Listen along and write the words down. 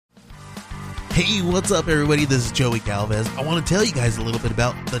Hey, what's up, everybody? This is Joey Galvez. I want to tell you guys a little bit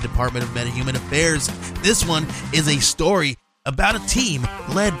about the Department of Meta-Human Affairs. This one is a story about a team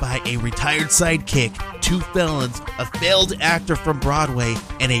led by a retired sidekick, 2 felons, a failed actor from Broadway,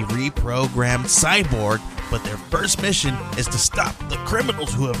 and a reprogrammed cyborg. But their first mission is to stop the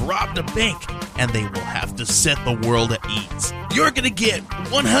criminals who have robbed a bank, and they will have to set the world at ease. You're going to get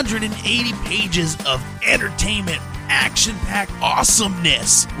 180 pages of entertainment, action-packed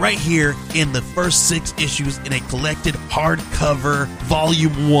awesomeness right here in the first 6 issues in a collected hardcover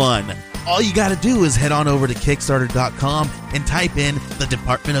volume 1. All you got to do is head on over to Kickstarter.com and type in the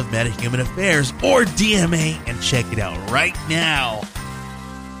Department of Meta-Human Affairs or DMA and check it out right now.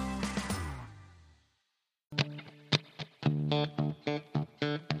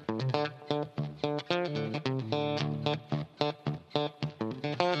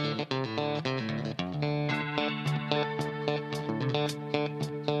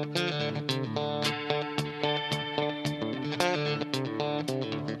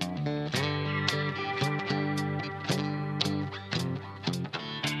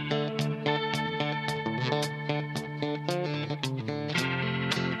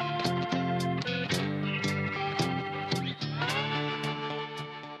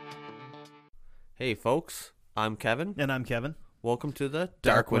 Hey folks, I'm Kevin. And I'm Kevin. Welcome to the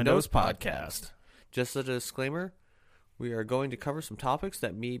Dark Windows Podcast. Just a disclaimer, we are going to cover some topics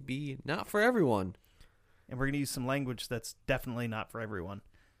that may be not for everyone. And we're going to use some language that's definitely not for everyone.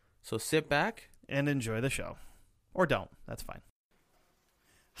 So sit back and enjoy the show. Or don't. That's fine.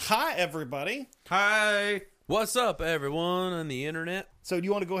 Hi, everybody. Hi. What's up, everyone on the internet? So do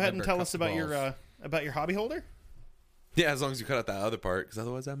you want to go ahead and Never tell cut us the about your hobby holder? Yeah, as long as you cut out that other part, because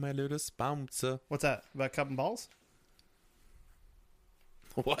otherwise I might lose a sponsor. What's that? About cup and balls?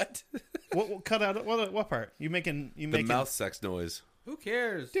 What? What cut out? What part? You making mouth sex noise. Who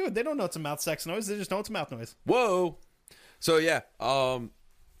cares? Dude, they don't know it's a mouth sex noise. They just know it's a mouth noise. Whoa. So yeah, I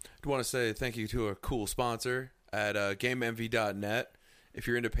want to say thank you to a cool sponsor at GameEnvy.net. If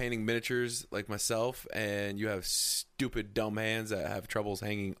you're into painting miniatures like myself and you have stupid dumb hands that have troubles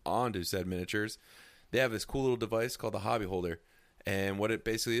hanging onto said miniatures, they have this cool little device called the Hobby Holder. And what it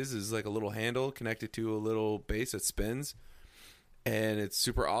basically is like a little handle connected to a little base that spins. And it's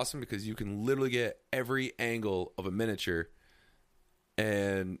super awesome because you can literally get every angle of a miniature.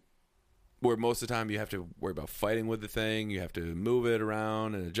 And where most of the time you have to worry about fighting with the thing, you have to move it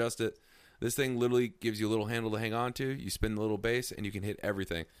around and adjust it. This thing literally gives you a little handle to hang on to. You spin the little base and you can hit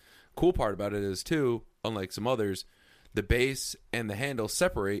everything. Cool part about it is too, unlike some others, the base and the handle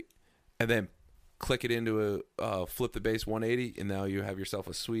separate and then click it into flip the base 180 and now you have yourself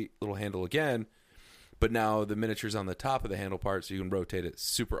a sweet little handle again. But now the miniature's on the top of the handle part so you can rotate it.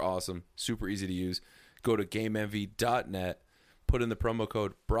 Super awesome, super easy to use. Go to GameEnvy.net, put in the promo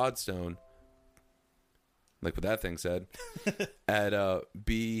code Broadstone, like what that thing said, at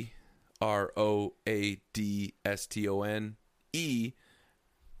BROADSTONE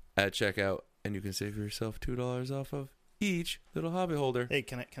at checkout, and you can save yourself $2 off of each little hobby holder. Hey,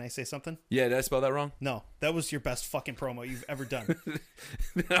 can I say something? Yeah, did I spell that wrong? No, that was your best fucking promo you've ever done.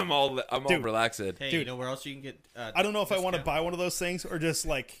 I'm all relaxed. Hey, Dude, you know where else you can get I don't know if I want to buy one of those things or just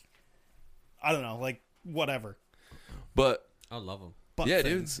like, I don't know, like whatever. But I love them. Butt yeah,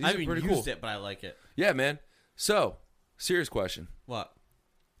 things. dude, I these are haven't pretty used cool. it, but I like it. Yeah, man. So, serious question. What?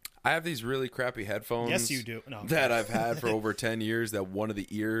 I have these really crappy headphones. Yes, you do. No. That I've had for over 10 years that one of the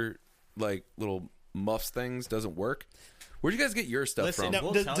ear, like, little muffs things doesn't work. Where'd you guys get your stuff Listen, from? Now,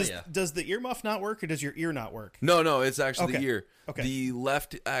 We'll tell ya. does the earmuff not work or does your ear not work? No, it's actually the Okay. ear. Okay. The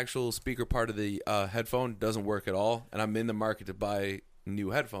left actual speaker part of the headphone doesn't work at all, and I'm in the market to buy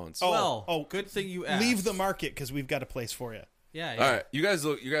new headphones. Oh, good thing you asked. Leave the market because we've got a place for you. Yeah. All right, you guys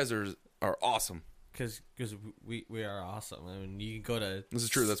are awesome. Because we are awesome. I mean, you can go to... This is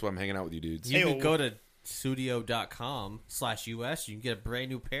true. That's why I'm hanging out with you dudes. You Hey, can go to studio.com/US. You can get a brand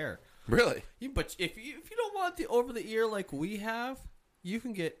new pair. Really? But if you don't want the over the ear like we have, you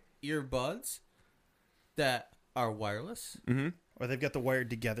can get earbuds that are wireless, Or they've got the wired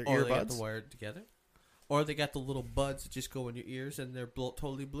together or they got earbuds. the wired together, or they got the little buds that just go in your ears and they're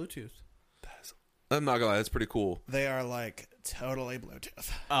totally Bluetooth. I'm not gonna lie. That's pretty cool. They are like totally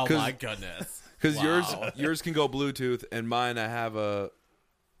Bluetooth. Oh 'Cause- my goodness! Because Wow. yours can go Bluetooth, and mine I have a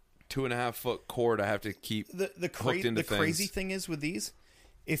 2.5 foot cord I have to keep The hooked into crazy things. thing is with these,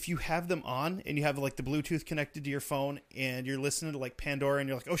 if you have them on and you have like the Bluetooth connected to your phone and you're listening to like Pandora and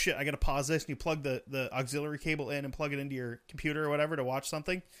you're like, oh shit, I gotta pause this, and you plug the auxiliary cable in and plug it into your computer or whatever to watch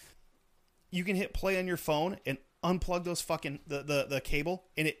something, you can hit play on your phone and unplug those fucking the cable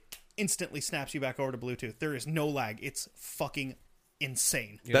and it instantly snaps you back over to Bluetooth. There is no lag. It's fucking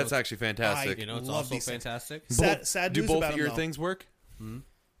insane. You know, That's actually fantastic. you know, it's love also these things. fantastic. Sad Do news both about of your them, though. things work?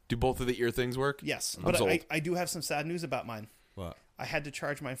 Do both of the ear things work? Yes, I'm but sold. I do have some sad news about mine. What? I had to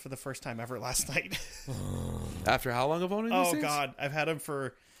charge mine for the first time ever last night. After how long of owning these Oh things? God, I've had them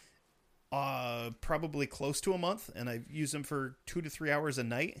for probably close to a month, and I've used them for 2 to 3 hours a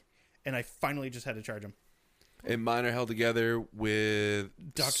night, and I finally just had to charge them. And mine are held together with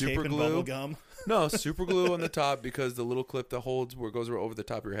Duct super tape and glue. bubble gum. No, super glue on the top because the little clip that holds where it goes over the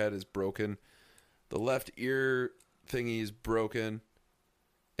top of your head is broken. The left ear thingy is broken,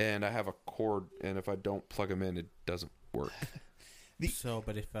 and I have a cord, and if I don't plug them in, it doesn't work. So,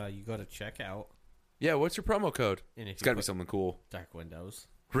 but if you go to checkout Yeah, what's your promo code? and if It's you got to be put something cool. Dark Windows,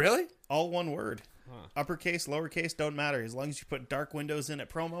 Really? All one word. Huh. Uppercase, lowercase, don't matter. As long as you put Dark Windows in at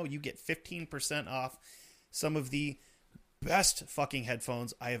promo, you get 15% off some of the best fucking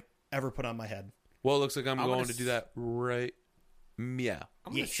headphones I have ever put on my head. Well, it looks like I'm I'm going gonna to do that right. Yeah.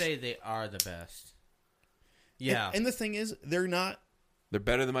 I'm gonna Yeesh. say they are the best. Yeah, And the thing is, they're not They're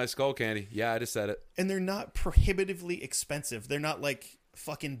better than my skull candy. Yeah, I just said it. and they're not prohibitively expensive. They're not like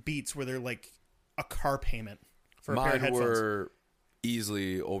fucking Beats where they're like a car payment for a pair of Mine headphones. were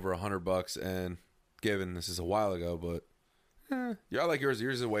easily over $100, and given this is a while ago, but yeah, I like yours.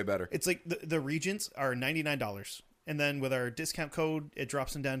 Yours is way better. It's like the Regents are $99, and then with our discount code, it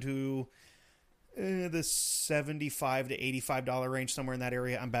drops them down to the $75 to $85 range, somewhere in that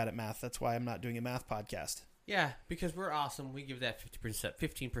area. I'm bad at math. That's why I'm not doing a math podcast. yeah, because we're awesome. We give that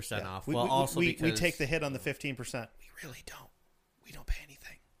 15% off. We, well, we, also we, because we take the hit on the 15%. We really don't. We don't pay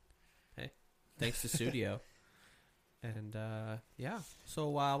anything. Hey, thanks to Studio. And yeah, so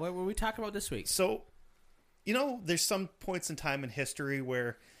what were we talking about this week? So, you know, there's some points in time in history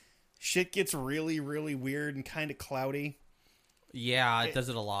where shit gets really, really weird and kind of cloudy. Yeah, it does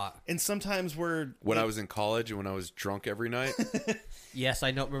it a lot. And sometimes we're... When I was in college and when I was drunk every night. Yes,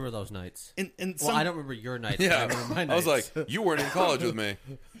 I don't remember those nights. And Well, some, I don't remember your nights. But I remember my I was nights. like, you weren't in college with me.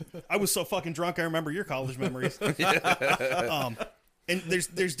 I was so fucking drunk, I remember your college memories. And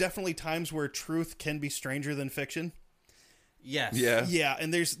there's definitely times where truth can be stranger than fiction. yes. Yeah. Yeah,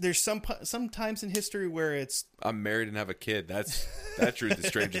 and there's some times in history where it's... I'm married and have a kid. That truth is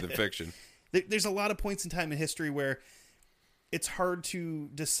stranger than fiction. There's a lot of points in time in history where it's hard to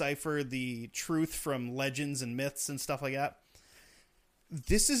decipher the truth from legends and myths and stuff like that.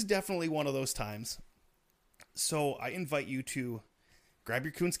 This is definitely one of those times. So I invite you to grab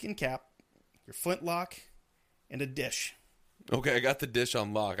your coonskin cap, your flintlock, and a dish. Okay, I got the dish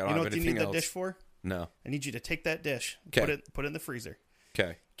on lock. I don't You know have what you anything need that else. dish for? No. I need you to take that dish, 'Kay. put it in the freezer,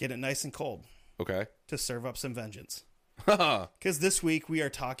 Okay. get it nice and cold Okay. to serve up some vengeance. Haha. Because this week we are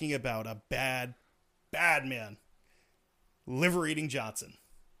talking about a bad man, liver-eating Johnson.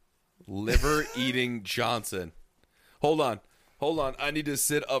 Liver eating Johnson. Hold on. I need to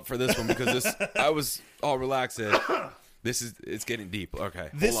sit up for this one because I was all relaxed. It's getting deep. Okay.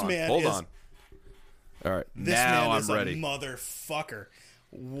 This hold on. man Hold is- on. All right. This now man I'm is ready. a motherfucker.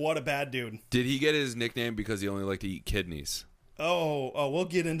 What a bad dude. Did he get his nickname because he only liked to eat kidneys? Oh, we'll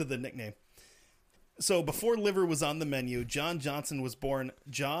get into the nickname. So before liver was on the menu, John Johnson was born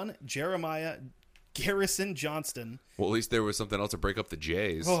John Jeremiah Garrison Johnston. Well, at least there was something else to break up the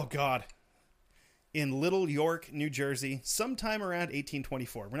J's. Oh, God. In Little York, New Jersey, sometime around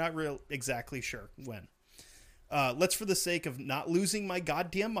 1824. We're not real exactly sure when. Let's, for the sake of not losing my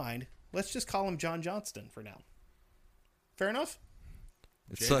goddamn mind, let's just call him John Johnston for now. Fair enough?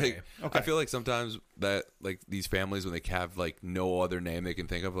 It's JJ. like Okay. I feel like sometimes that like these families when they have like no other name they can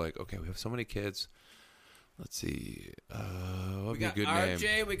think of, like, okay, we have so many kids. Let's see, what would We be a got good RJ.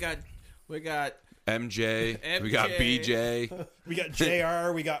 name? We got MJ. We got BJ. We got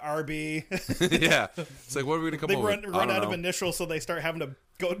JR, we got RB. Yeah, it's like what are we gonna come They up with? run I out don't of know. initials, so they start having to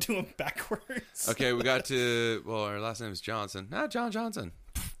go to them backwards. Okay, we got to our last name is Johnson. John Johnson.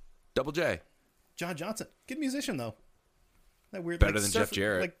 Double J. John Johnson, good musician though. That weird, Better like, than surfer, Jeff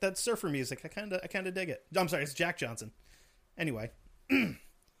Jarrett. like that surfer music. I kind of dig it. I'm sorry, it's Jack Johnson. Anyway,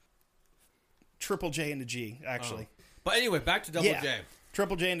 Triple J and a G actually. But anyway, back to Double J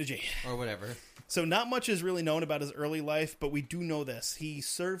Triple J and a G. or whatever. So not much is really known about his early life, but we do know this: he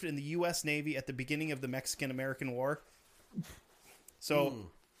served in the U.S. Navy at the beginning of the Mexican-American War. So,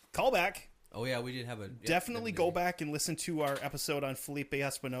 call back. Oh yeah, we did have a Definitely go back and listen to our episode on Felipe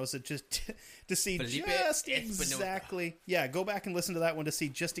Espinosa just to see Felipe just Espinosa. exactly. Yeah, go back and listen to that one to see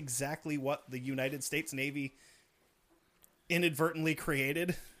just exactly what the United States Navy inadvertently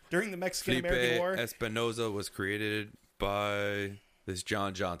created during the Mexican-American Felipe War. Espinosa was created by this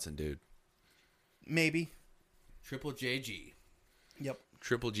John Johnson dude. Maybe. Triple JG. Yep.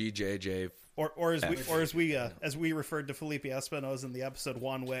 Triple GJJ or as we referred to Felipe Espinosa in the episode,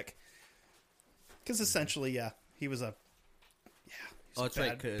 Juan Wick. Because essentially, he was a that's bad,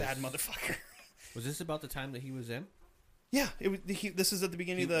 right. 'Cause bad motherfucker. was this about the time that he was in? Yeah, this is at the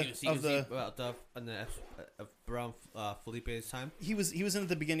beginning around Felipe's time. He was in at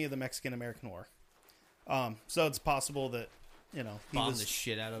the beginning of the Mexican American War. So it's possible that he Bombed was the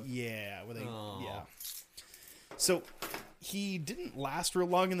shit out of. yeah. So he didn't last real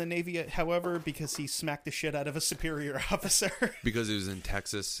long in the Navy, however, because he smacked the shit out of a superior officer. Because he was in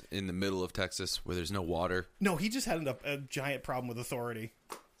Texas, in the middle of Texas, where there's no water. No, he just had a giant problem with authority.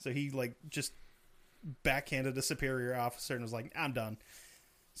 So he just backhanded a superior officer and was like, I'm done.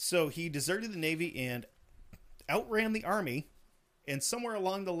 So he deserted the Navy and outran the Army, and somewhere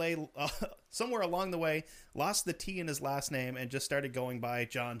along the way, lost the T in his last name and just started going by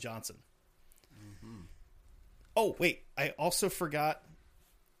John Johnson. Oh, wait, I also forgot.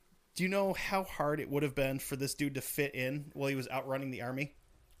 Do you know how hard it would have been for this dude to fit in while he was outrunning the Army?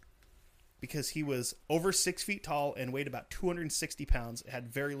 Because he was over 6 feet tall and weighed about 260 pounds, had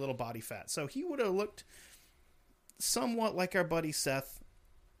very little body fat. So he would have looked somewhat like our buddy Seth,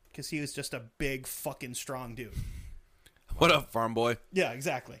 because he was just a big fucking strong dude. What up, farm boy? Yeah,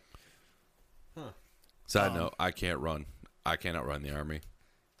 exactly. Side note, I can't run. I cannot run the Army.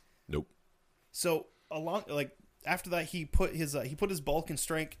 Nope. So after that, he put his bulk and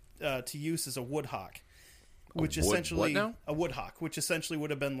strength to use as a woodhawk, which essentially what now? A woodhawk, which essentially would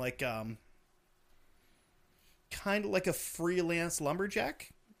have been like kind of like a freelance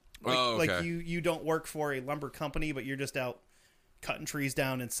lumberjack. Okay. Like you don't work for a lumber company, but you're just out cutting trees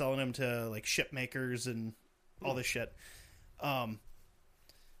down and selling them to like ship makers and all this shit.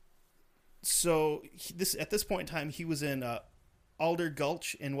 So at this point in time, he was in Alder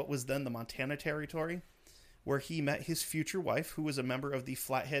Gulch in what was then the Montana Territory, where he met his future wife, who was a member of the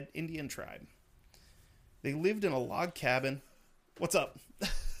Flathead Indian tribe. They lived in a log cabin. What's up?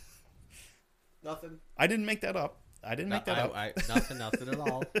 Nothing. I didn't make that up. Nothing at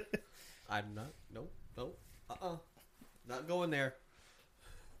all. I'm not. Nope. Not going there.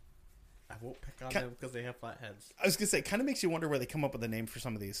 I won't pick on them because they have flat heads. I was gonna say, it kind of makes you wonder where they come up with a name for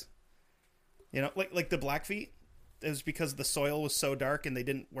some of these. Like the Blackfeet. It was because the soil was so dark and they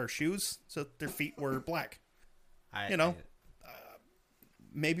didn't wear shoes, so their feet were black.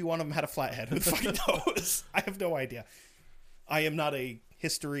 Maybe one of them had a flat head. Who the fucking knows? I have no idea. I am not a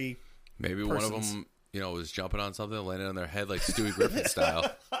history. Maybe persons. one of them, was jumping on something, landed on their head like Stewie Griffin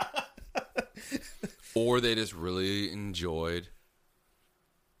style. Or they just really enjoyed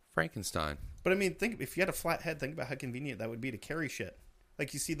Frankenstein. But I mean, if you had a flat head, think about how convenient that would be to carry shit.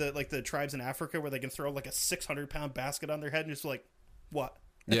 Like you see the tribes in Africa where they can throw like a 600-pound basket on their head and just like, what?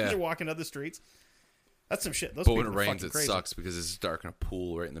 Yeah. They're walking down the streets. That's some shit. Those But when it people are rains, fucking it crazy. sucks because it's dark in a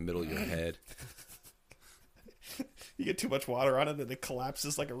pool right in the middle of your head. You get too much water on it and it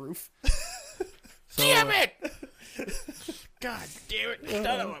collapses like a roof. Damn it! God damn it!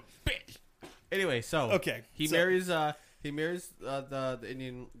 Son of a bitch. Anyway, so Okay, he so- marries the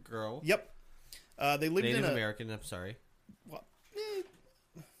Indian girl. Yep. They lived Native in a American. I'm sorry. Well,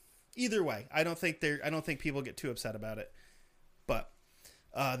 either way, I don't think people get too upset about it. But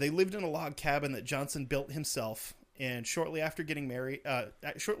they lived in a log cabin that Johnson built himself, and shortly after getting married,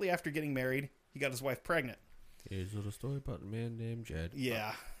 he got his wife pregnant. Here's a little story about a man named Jed.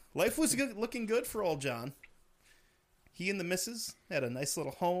 Yeah, life was looking good for old John. He and the missus had a nice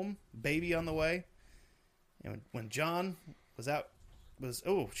little home, baby on the way. And when John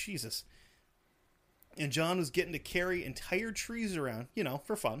Jesus. And John was getting to carry entire trees around,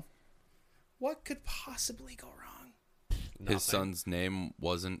 for fun. What could possibly go wrong? His son's name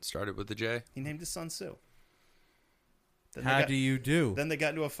wasn't started with the J? He named his son Sue. How do you do? Then they got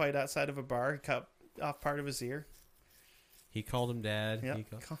into a fight outside of a bar. He cut off part of his ear. He called him Dad. Yeah. He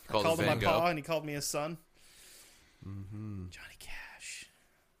Called him my Van Gogh. pa, and he called me his son. Mm-hmm. Johnny Cash.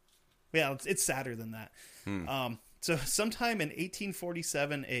 Yeah, it's sadder than that. So sometime in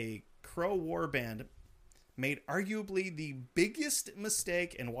 1847, a Crow war band made arguably the biggest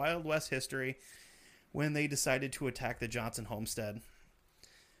mistake in Wild West history when they decided to attack the Johnson homestead.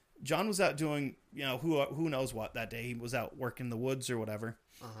 John was out doing, who knows what that day. He was out working in the woods or whatever.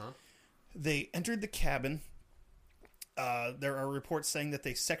 Uh-huh. They entered the cabin. There are reports saying that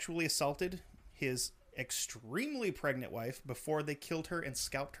they sexually assaulted his extremely pregnant wife before they killed her and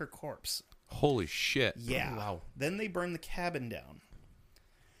scalped her corpse. Holy shit. Yeah. Oh, wow. Then they burned the cabin down.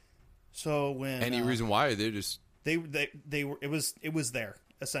 So when Any reason why? They just... they were it was there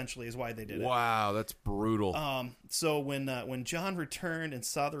essentially is why they did it. Wow, that's brutal. So when John returned and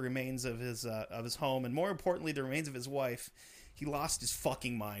saw the remains of his home, and more importantly the remains of his wife, He lost his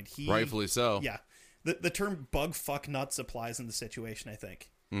fucking mind. Rightfully so. Yeah. The term bug fuck nuts applies in the situation, I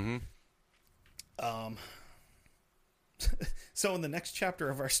think. Mm-hmm. So in the next chapter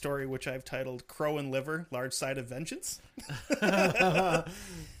of our story, which I've titled Crow and Liver, Large Side of Vengeance, from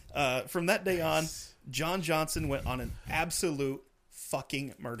that day on, John Johnson went on an absolute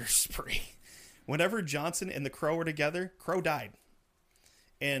fucking murder spree. Whenever Johnson and the Crow were together, Crow died.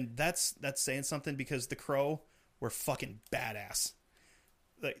 And that's saying something, because the Crow were fucking badass.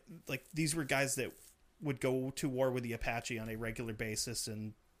 Like these were guys that would go to war with the Apache on a regular basis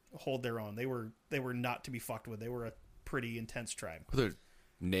and hold their own. They were not to be fucked with. They were a pretty intense tribe. They're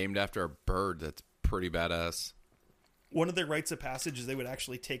named after a bird that's pretty badass. One of their rites of passage is they would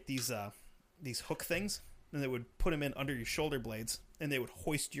actually take these hook things, and they would put them in under your shoulder blades, and they would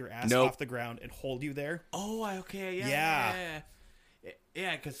hoist your ass off the ground and hold you there. Oh, okay, Yeah.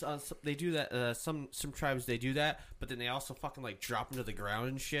 Yeah, because they do that. Some tribes, they do that, but then they also fucking like drop them to the ground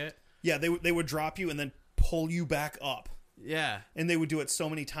and shit. Yeah, they would drop you and then pull you back up. Yeah, And they would do it so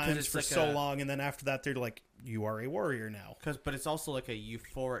many times for like so long, and then after that, they're like, "You are a warrior now." but it's also like a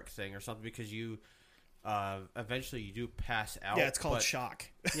euphoric thing or something, because you eventually you do pass out. Yeah, it's called shock.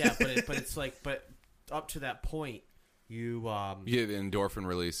 Yeah, but it's like, but up to that point, you You get the endorphin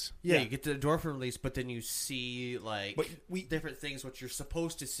release. yeah, you get the endorphin release, but then you see like But different things what you're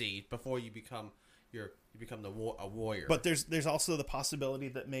supposed to see before you become a warrior. But there's also the possibility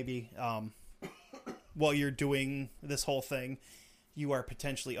that maybe while you're doing this whole thing, you are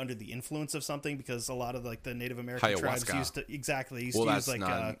potentially under the influence of something, because a lot of like the Native American tribes Ayahuasca. used to Well, use that's like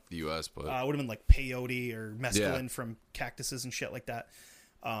not in the U.S., but would have been like peyote or mescaline Yeah. from cactuses and shit like that.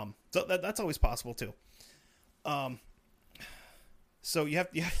 So that's always possible too. So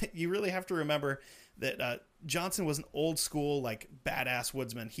you really have to remember that Johnson was an old school like badass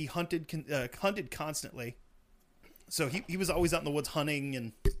woodsman. He hunted constantly, so he was always out in the woods hunting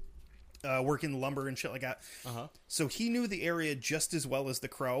and working lumber and shit like that. Uh-huh. So he knew the area just as well as the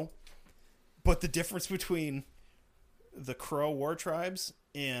Crow. But the difference between the Crow war tribes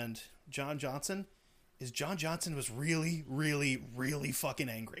and John Johnson is John Johnson was really, really, really fucking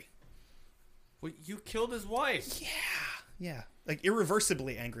angry. Well, you killed his wife. Yeah. Like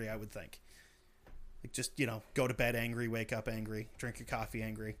irreversibly angry, I would think. Like just, go to bed angry, wake up angry, drink your coffee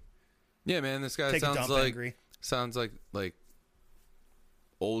angry, yeah, man, this guy take a sounds dump like angry.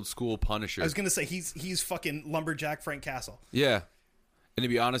 old school Punisher. I was going to say he's fucking lumberjack Frank Castle. Yeah. And to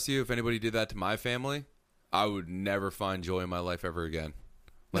be honest with you, if anybody did that to my family, I would never find joy in my life ever again.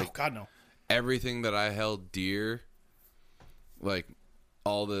 No, God no. Everything that I held dear, like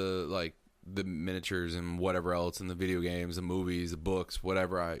all the the miniatures and whatever else in the video games, the movies, the books,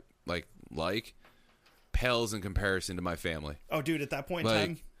 whatever I like pales in comparison to my family. Oh, dude, at that point in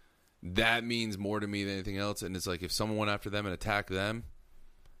time, that means more to me than anything else. And it's like, if someone went after them and attacked them,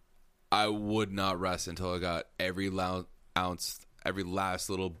 I would not rest until I got every last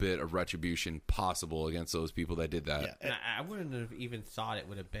little bit of retribution possible against those people that did that. yeah, And I wouldn't have even thought it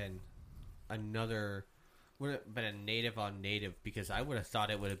would have been a native on native, because I would have thought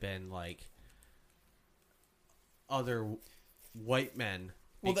it would have been like other white men.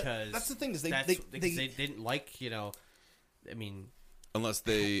 Well, Because that's the thing is they didn't like, I mean, Unless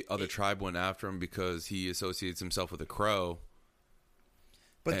the other tribe went after him because he associates himself with a Crow.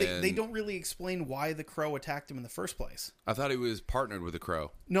 But they don't really explain why the Crow attacked him in the first place. I thought he was partnered with a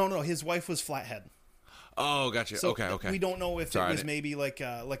Crow. No, his wife was Flathead. Oh, gotcha. So Okay. we don't know if Sorry, it was maybe like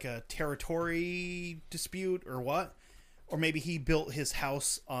a territory dispute or what. Or maybe he built his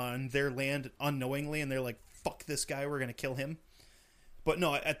house on their land unknowingly, and they're like, fuck this guy, we're going to kill him. But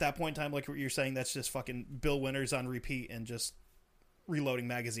no, at that point in time, like what you're saying, that's just fucking Bill Winters on repeat and just reloading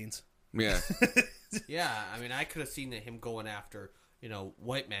magazines. Yeah. yeah, I mean, I could have seen him going after,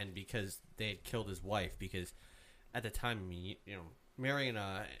 white men because they had killed his wife, because at the time, I mean, marrying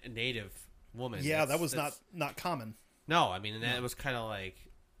a native woman. Yeah, that was not common. No, I mean, and that was kind of like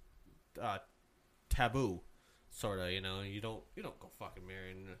taboo, sort of. You don't go fucking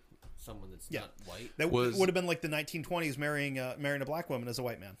marrying someone that's not white. That would have been like the 1920s marrying a black woman as a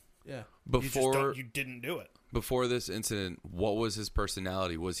white man. Yeah. You didn't do it. Before this incident, what was his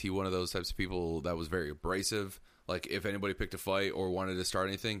personality? Was he one of those types of people that was very abrasive? Like, if anybody picked a fight or wanted to start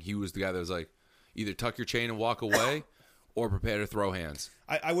anything, he was the guy that was like, either tuck your chain and walk away or prepare to throw hands.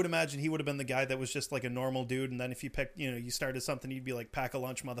 I would imagine he would have been the guy that was just like a normal dude, and then if you picked, you started something, you'd be like, pack a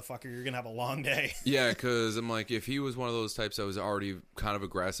lunch, motherfucker, you're going to have a long day. Yeah, because I'm like, if he was one of those types that was already kind of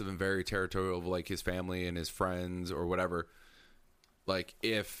aggressive and very territorial of like his family and his friends or whatever, like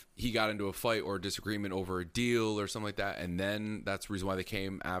if he got into a fight or a disagreement over a deal or something like that, and then that's the reason why they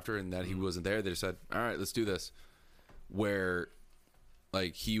came after and that he wasn't there, they just said, all right, let's do this. where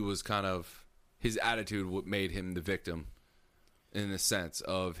like he was kind of his attitude made him the victim in the sense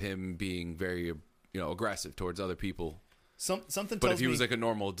of him being very aggressive towards other people. Something But tells if he me, was like a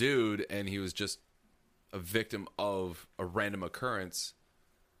normal dude and he was just a victim of a random occurrence,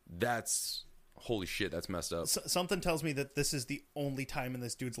 that's holy shit, that's messed up. something tells me that this is the only time in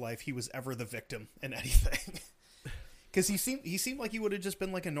this dude's life he was ever the victim in anything. Because he seemed like he would have just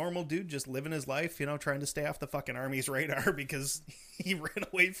been like a normal dude, just living his life, trying to stay off the fucking army's radar because he ran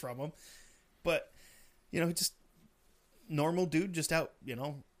away from him. But just normal dude, just out,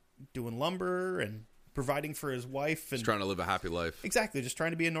 doing lumber and providing for his wife and He's trying to live a happy life. exactly, just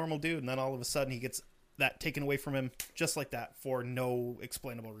trying to be a normal dude. And then all of a sudden he gets that taken away from him just like that for no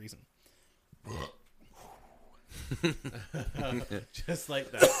explainable reason. Just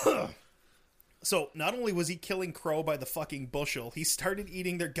like that. So not only was he killing crow by the fucking bushel, he started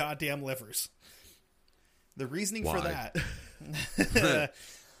eating their goddamn livers. The reasoning for Why? that...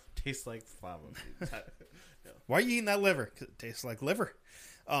 Tastes like flava. Why are you eating that liver? 'Cause it tastes like liver.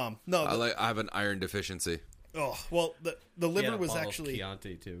 No. I have an iron deficiency. Oh, well, the liver was actually...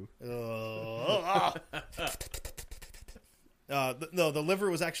 Chianti too. The liver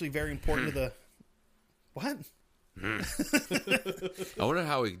was actually very important to the... What? I wonder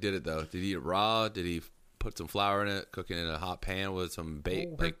how he did it though. Did he eat it raw? Did he put some flour in it, cook it in a hot pan with some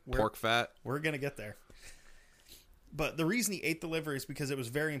pork fat? We're going to get there. But the reason he ate the liver is because it was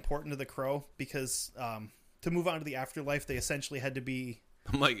very important to the crow, because to move on to the afterlife, they essentially had to be...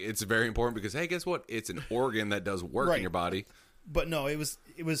 I'm like, it's very important because, hey, guess what? It's an organ that does work Right. in your body. But no, it was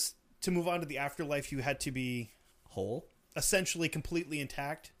to move on to the afterlife, you had to be Whole. essentially completely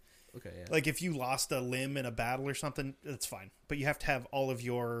intact. Okay. Yeah. Like if you lost a limb in a battle or something, that's fine. But you have to have all of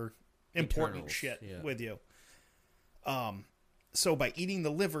your important Internals, shit yeah. with you. So by eating the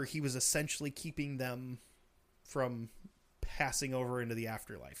liver, he was essentially keeping them from passing over into the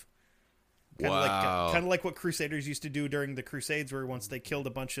afterlife. Wow. Kind of like what Crusaders used to do during the Crusades, where once they killed a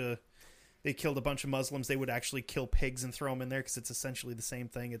bunch of Muslims, they would actually kill pigs and throw them in there because it's essentially the same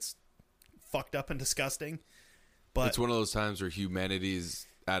thing. It's fucked up and disgusting. But It's one of those times where humanity's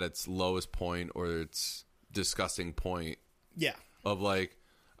at its lowest point or its disgusting point yeah, of like,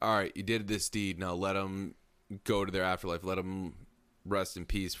 all right, you did this deed, now let them go to their afterlife, let them rest in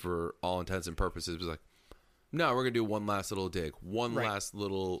peace for all intents and purposes. It's like, no, we're gonna do one last little dig, one Right. last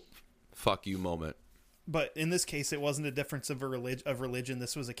little fuck you moment. but in this case, it wasn't a difference of religion.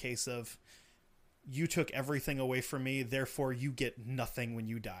 This was a case of you took everything away from me, therefore you get nothing when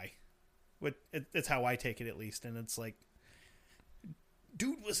you die. It's how I take it, at least. And it's like,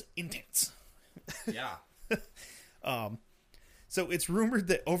 dude was intense. Yeah. So it's rumored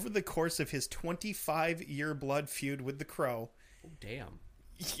that over the course of his 25-year blood feud with the Crow, Oh, damn.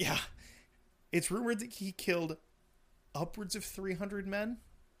 yeah, it's rumored that he killed upwards of 300 men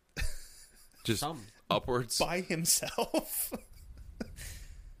Just Some. upwards. by himself.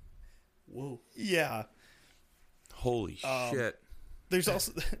 Whoa. Yeah. Holy shit. There's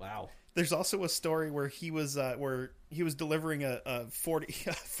also Wow. there's also a story where he was delivering a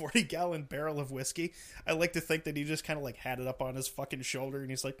 40 gallon barrel of whiskey. I like to think that he just kind of like had it up on his fucking shoulder and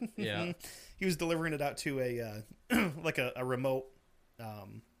he's like, Yeah. He was delivering it out to a like a remote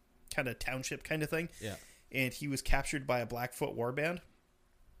kind of township kind of thing. Yeah. And he was captured by a Blackfoot warband.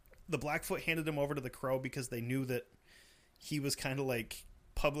 The Blackfoot handed him over to the Crow because they knew that he was kind of like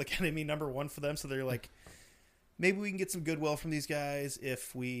public enemy number one for them. So they're like, maybe we can get some goodwill from these guys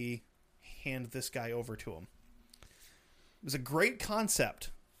if we hand this guy over to him. It was a great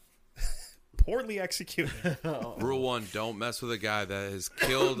concept. Poorly executed. Rule 1, don't mess with a guy that has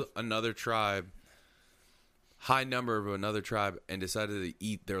killed another tribe, high number of another tribe, and decided to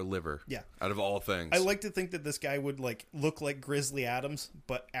eat their liver. Yeah. Out of all things. I like to think that this guy would like look like Grizzly Adams,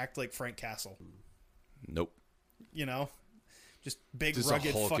 but act like Frank Castle. Nope. You know? Just big, Just a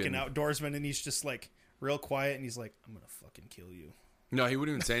rugged fucking hulking- outdoorsman, and he's just like real quiet, and he's like, I'm gonna fucking kill you. No, he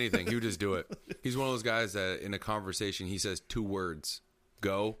wouldn't even say anything. He would just do it. He's one of those guys that in a conversation, he says 2 words.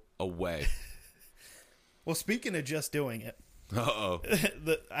 Go away. Well, speaking of just doing it, Uh-oh.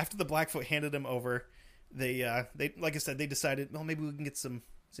 after the Blackfoot handed him over, they like I said, they decided, well, maybe we can get some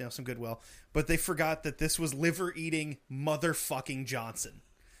goodwill, but they forgot that this was liver eating motherfucking Johnson.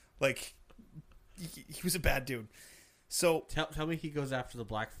 Like, he was a bad dude. So Tell me he goes after the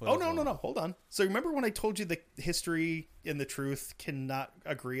Blackfoot. oh as no, well. hold on. So remember when I told you the history and the truth cannot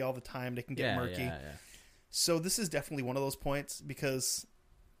agree all the time? They can get murky. Yeah. So this is definitely one of those points, because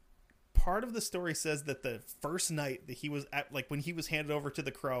part of the story says that the first night that he was at, like when he was handed over to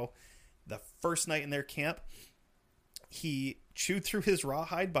the Crow, the first night in their camp, he chewed through his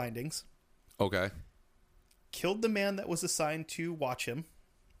rawhide bindings, Okay. killed the man that was assigned to watch him,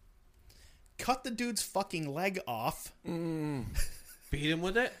 cut the dude's fucking leg off. Beat him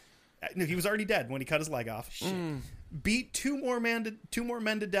with it? No, he was already dead when he cut his leg off. Beat two more men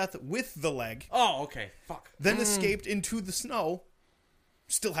to death with the leg. Oh, okay. Fuck. Then escaped into the snow.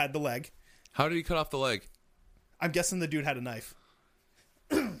 Still had the leg. How did he cut off the leg? I'm guessing the dude had a knife.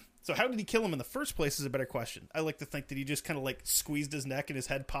 So how did he kill him in the first place is a better question. I like to think that he just kind of like squeezed his neck and his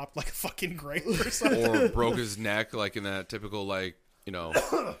head popped like a fucking grape or something. Or broke his neck, like in that typical, like, you know,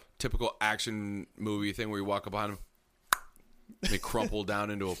 typical action movie thing where you walk up behind him, they crumple down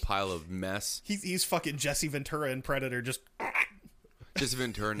into a pile of mess. He's fucking Jesse Ventura in Predator. Jesse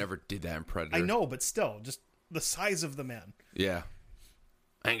Ventura never did that in Predator. I know, but still, just the size of the man. Yeah.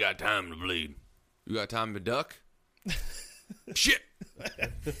 I ain't got time to bleed. You got time to duck? Shit.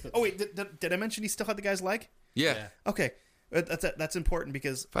 Oh wait, did I mention he still had the guy's leg? Yeah. Okay, that's important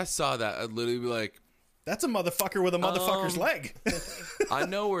because If I saw that, I'd literally be like, that's a motherfucker with a motherfucker's leg. I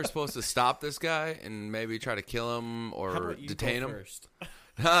know we're supposed to stop this guy and maybe try to kill him How or about you detain go him. first?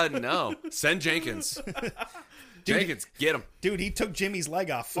 No. Send Jenkins. Jenkins, get him. Dude, he took Jimmy's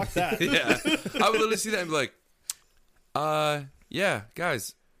leg off. Fuck that. Yeah. I would literally see that and be like, yeah,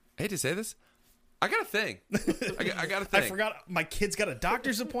 guys, I hate to say this. I got a thing. I got a thing. I forgot my kid's got a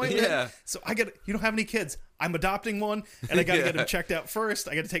doctor's appointment. Yeah. So you don't have any kids. I'm adopting one, and I got to Yeah. get him checked out first.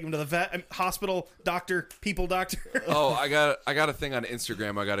 I got to take him to the vet, hospital, doctor, people doctor. Oh, I got a thing on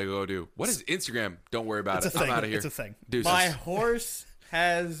Instagram I got to go do. What is Instagram? Don't worry about It's it. a thing. I'm out of here. It's a thing. Deuces. My horse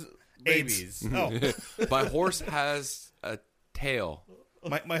has AIDS. babies. Oh, My horse has a tail.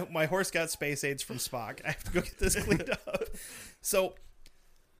 my horse got space AIDS from Spock. I have to go get this cleaned up. So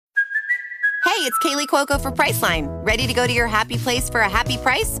Hey, it's Kaylee Cuoco for Priceline. Ready to go to your happy place for a happy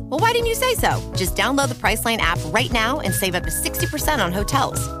price? Well, why didn't you say so? Just download the Priceline app right now and save up to 60% on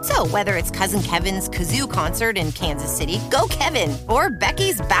hotels. So whether it's Cousin Kevin's Kazoo Concert in Kansas City, go Kevin, or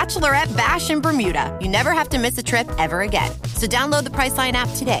Becky's Bachelorette Bash in Bermuda, you never have to miss a trip ever again. So download the Priceline app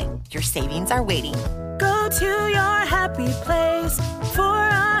today. Your savings are waiting. Go to your happy place for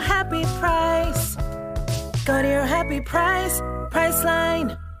a happy price. Go to your happy price,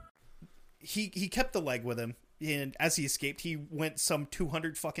 Priceline. he kept the leg with him, and as he escaped, he went some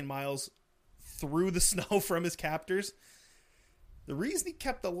 200 fucking miles through the snow from his captors. The reason he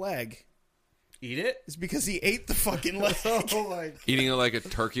kept the leg Eat it? is because he ate the fucking leg. Oh my. Eating it like a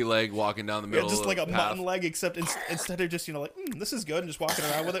turkey leg, walking down the Yeah, middle just of like the a path. mutton leg, except instead of just, like, this is good, and just walking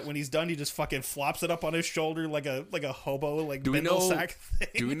around with it, when he's done, he just fucking flops it up on his shoulder like a hobo, like Do we bindle know? sack thing.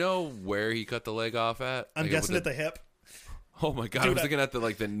 Do we know where he cut the leg off at? I'm Like, guessing with at the hip. Oh my god! I Dude, was looking at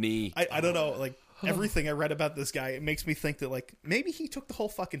the knee. I don't know, like, everything I read about this guy, it makes me think that, like, maybe he took the whole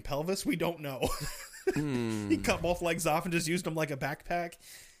fucking pelvis. We don't know. He cut both legs off and just used them like a backpack.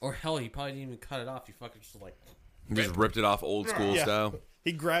 Or hell, he probably didn't even cut it off. He fucking just like. Just ripped it off old school Yeah. style.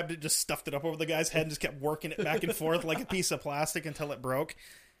 He grabbed it, just stuffed it up over the guy's head, and just kept working it back and forth like a piece of plastic until it broke.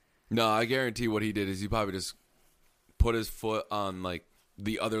 No, I guarantee what he did is he probably just put his foot on like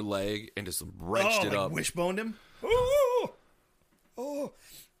the other leg and just wrenched it like up. wishboned him. Oh! Oh!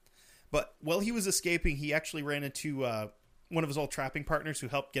 But while he was escaping, he actually ran into one of his old trapping partners who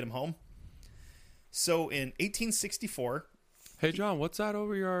helped get him home. So in 1864, Hey John, what's that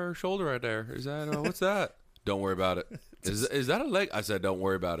over your shoulder right there? Is that what's that? Don't worry about it. Is that a leg? I said, don't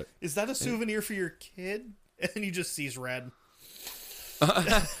worry about it. is that a souvenir for your kid? And he just sees red.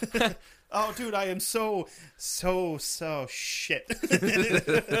 Oh, dude, I am so shit.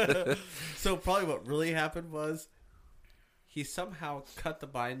 So probably what really happened was he somehow cut the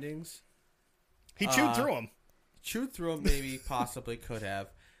bindings, He chewed through them. chewed through them. Maybe, possibly could have.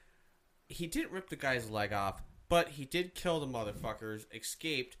 He didn't rip the guy's leg off, but he did kill the motherfuckers.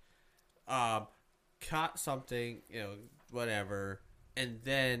 Escaped, caught something, whatever, and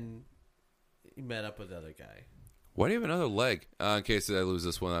then he met up with the other guy. Why do you have another leg? In case I lose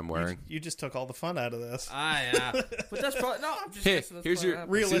this one I'm wearing. You just took all the fun out of this. Yeah, but that's probably no. I'm just Hey, guessing that's here's what your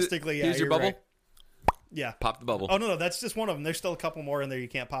happened. Realistically, yeah, Here's your you're bubble. right. Yeah. Pop the bubble. Oh, no, that's just one of them. There's still a couple more in there you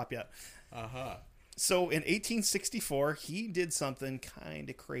can't pop yet. Uh-huh. So in 1864, he did something kind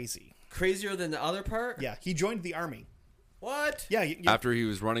of crazy. Crazier than the other part? Yeah, he joined the army. What? Yeah, After he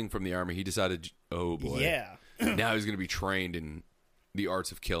was running from the army, he decided, oh boy, yeah. now he's going to be trained in the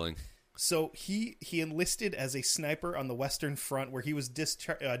arts of killing. So he enlisted as a sniper on the Western Front, where he was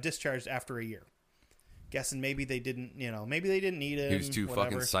discharged after a year. Guessing maybe they didn't, maybe they didn't need him. He was too whatever.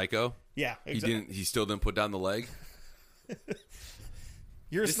 fucking psycho. Yeah, He exactly. He still didn't put down the leg.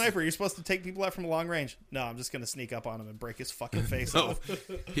 You're a sniper. You're supposed to take people out from long range. No, I'm just going to sneak up on him and break his fucking face No, off.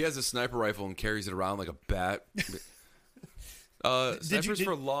 he has a sniper rifle and carries it around like a bat. Snipers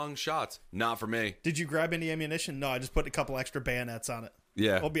for long shots. Not for me. Did you grab any ammunition? No, I just put a couple extra bayonets on it.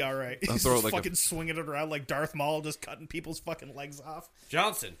 Yeah. I'll be all right. I'll He's throw just it like fucking swinging it around like Darth Maul, just cutting people's fucking legs off.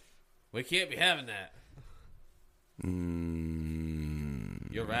 Johnson, we can't be having that.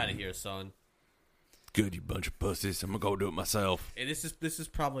 You're out of here, son. Good, you bunch of pussies. I'm going to go do it myself. And this is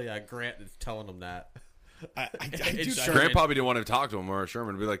probably Grant that's telling him that. I do It's that. Sherman. Grant probably didn't want to talk to him, or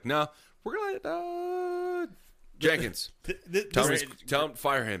Sherman would be like, no, we're going to let Jenkins. Tell him,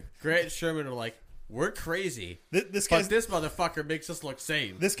 fire him. Grant and Sherman are like, we're crazy. This guy's But this motherfucker makes us look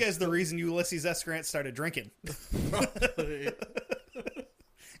sane. This guy's the reason Ulysses S. Grant started drinking.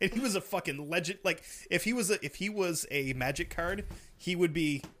 And he was a fucking legend. Like, if he was a magic card, he would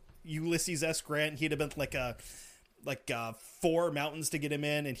be Ulysses S. Grant. He'd have been like 4 mountains to get him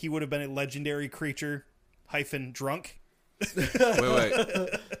in, and he would have been a legendary creature - drunk. Wait.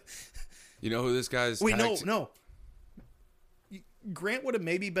 You know who this guy's? Wait, no. Grant would have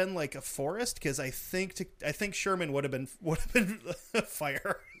maybe been like a forest, because I think Sherman would have been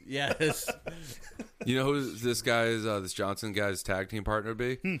fire. Yes. You know who this guy's? This Johnson guy's tag team partner would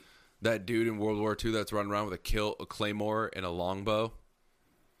be? That dude in World War II that's running around with a claymore and a longbow.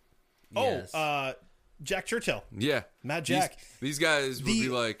 Yes. Oh, Jack Churchill. Yeah, Mad Jack. These guys would be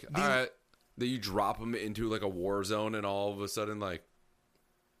like, all right, that you drop them into like a war zone, and all of a sudden, like,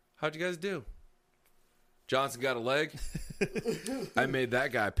 how'd you guys do? Johnson got a leg. I made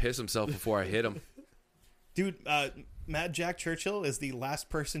that guy piss himself before I hit him. Dude, Mad Jack Churchill is the last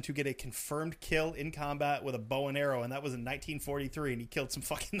person to get a confirmed kill in combat with a bow and arrow, and that was in 1943, and he killed some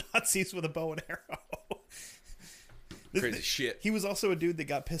fucking Nazis with a bow and arrow. Crazy shit. He was also a dude that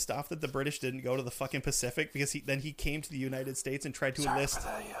got pissed off that the British didn't go to the fucking Pacific, because he came to the United States and tried to enlist.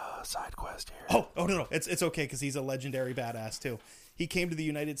 Sorry for the side quest here. Oh no, it's okay, because he's a legendary badass too. He came to the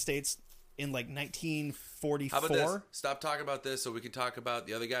United States in like 1944. How about this? Stop talking about this so we can talk about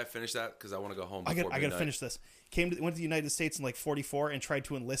the other guy. Finish that, because I want to go home. I Before got to finish this. Went to the United States in like 44 and tried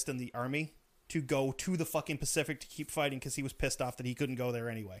to enlist in the army to go to the fucking Pacific to keep fighting, because he was pissed off that he couldn't go there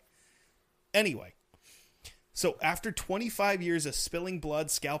anyway. So after 25 years of spilling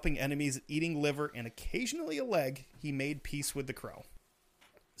blood, scalping enemies, eating liver, and occasionally a leg, he made peace with the Crow.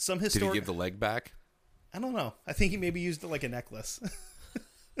 Did he give the leg back? I don't know. I think he maybe used it like a necklace.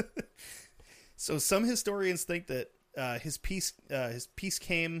 So some historians think that his peace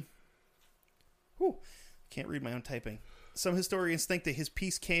came. Whew, can't read my own typing. Some historians think that his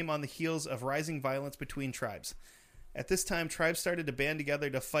peace came on the heels of rising violence between tribes. At this time, tribes started to band together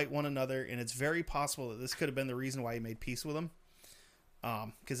to fight one another, and it's very possible that this could have been the reason why he made peace with them.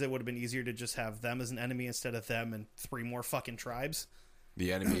 Because it would have been easier to just have them as an enemy instead of them and 3 more fucking tribes.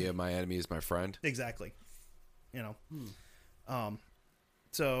 The enemy of my enemy is my friend. Exactly. You know.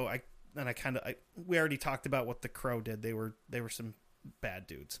 So we already talked about what the Crow did. They were some bad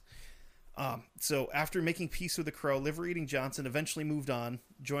dudes. So after making peace with the Crow, liver-eating Johnson eventually moved on,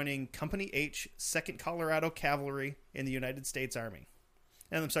 joining Company H, 2nd Colorado Cavalry in the United States Army.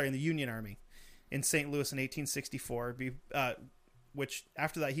 And in the Union Army in St. Louis in 1864, which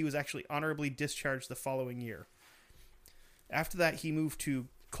after that he was actually honorably discharged the following year. After that, he moved to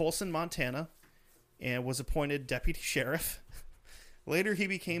Colson, Montana, and was appointed deputy sheriff. Later, he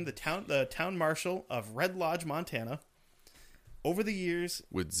became the town marshal of Red Lodge, Montana. Over the years,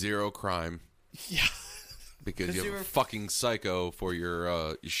 with 0 crime. Yeah. Because you have a fucking psycho for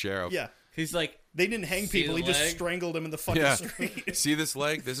your sheriff. Yeah. He's like, they didn't hang see people. the He just leg? strangled them in the fucking street. See this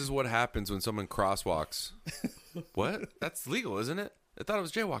leg? This is what happens when someone crosswalks. What? That's legal, isn't it? I thought it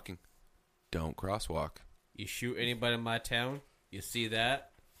was jaywalking. Don't crosswalk. you shoot anybody in my town, you see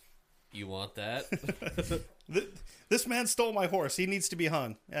that, you want that. This man stole my horse. He needs to be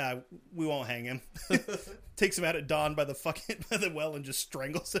hung. We won't hang him. Takes him out at dawn by the well and just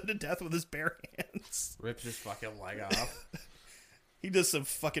strangles him to death with his bare hands. Rips his fucking leg off. He does some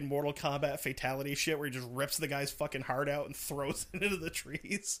fucking Mortal Kombat fatality shit where he just rips the guy's fucking heart out and throws it into the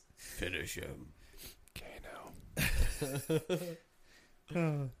trees. Finish him.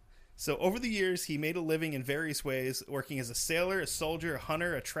 So over the years, he made a living in various ways, working as a sailor, a soldier, a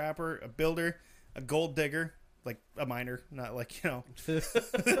hunter, a trapper, a builder, a gold digger, like a miner, not like, you know.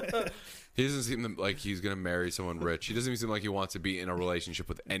 He doesn't seem like he's going to marry someone rich. He doesn't even seem like he wants to be in a relationship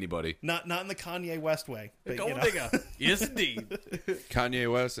with anybody. Not in the Kanye West way. But, Gold you know. digger. Yes, indeed.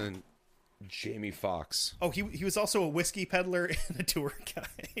 Kanye West and Jamie Foxx. Oh, he was also a whiskey peddler and a tour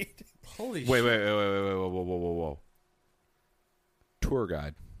guide. Holy Wait, shit. whoa. Tour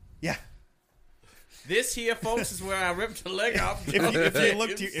guide. Yeah. This here, folks, is where I ripped the leg off.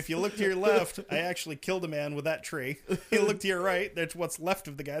 If you look to your left, I actually killed a man with that tree. If you look to your right, that's what's left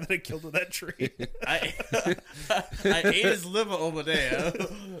of the guy that I killed with that tree. I ate his liver over there.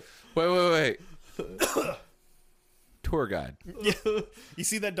 Wait. Tour guide. You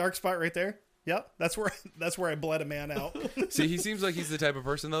see that dark spot right there? Yep, that's where I bled a man out. See, he seems like he's the type of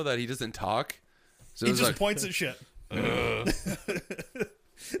person though that he doesn't talk. So He it's just like, points at shit.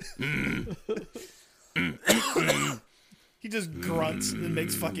 He just grunts and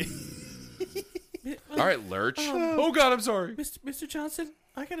makes fucking. all right, Lurch. Oh God, I'm sorry. Mr. Johnson,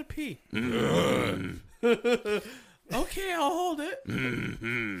 I gotta pee. Okay, I'll hold it.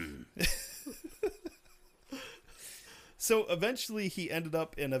 So eventually, he ended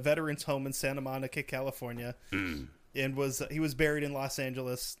up in a veterans home in Santa Monica, California, and he was buried in Los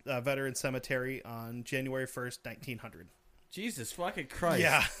Angeles Veterans Cemetery on January 1st, 1900. Jesus fucking Christ.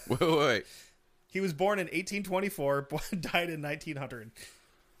 Yeah, Wait. he was born in 1824, died in 1900.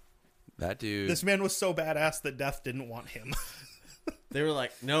 That dude. This man was so badass that death didn't want him. They were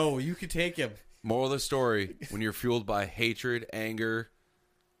like, no, you can take him. Moral of the story: when you're fueled by hatred, anger,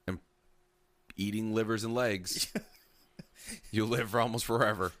 and eating livers and legs, you live for almost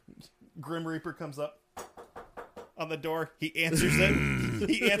forever. Grim Reaper comes up on the door. He answers it.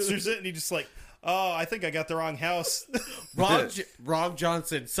 And he just like, oh, I think I got the wrong house. Wrong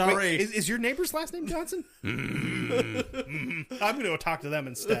Johnson. Sorry. Wait, is your neighbor's last name Johnson? I'm going to go talk to them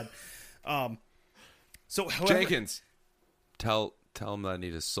instead. So, however, Jenkins, tell him that I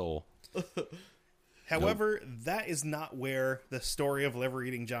need his soul. However, that is not where the story of Liver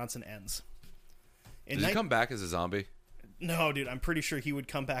Eating Johnson ends. Did he come back as a zombie? No, dude, I'm pretty sure he would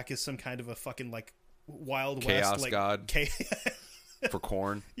come back as some kind of a fucking like Wild Chaos West like god. For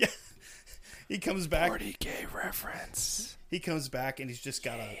corn. Yeah, he comes back. 40K reference. He comes back and he's just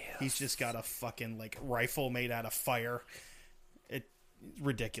got a fucking like rifle made out of fire. It's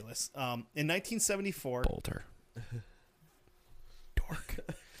ridiculous. In 1974, Bolter. Dork.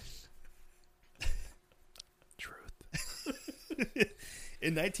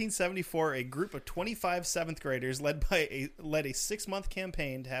 In 1974, a group of 25 seventh graders led a 6-month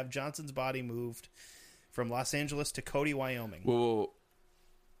campaign to have Johnson's body moved from Los Angeles to Cody, Wyoming. Whoa.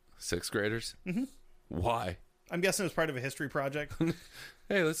 6th graders? Mm-hmm. Why? I'm guessing it was part of a history project.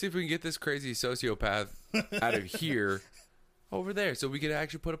 Hey, let's see if we can get this crazy sociopath out of here over there so we could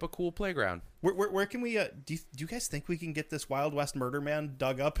actually put up a cool playground. Where can we... do you guys think we can get this Wild West murder man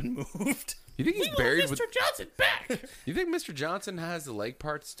dug up and moved? You think he's buried with... Mr. Johnson back. You think Mr. Johnson has the leg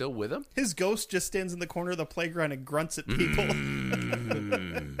part still with him? His ghost just stands in the corner of the playground and grunts at people.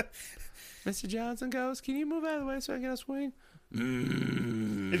 Mr. Johnson ghost, can you move out of the way so I can get a swing?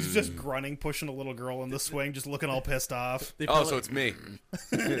 It's just grunting, pushing a little girl in the swing, just looking all pissed off. So it's me.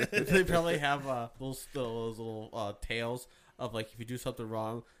 They probably have those little tails of like if you do something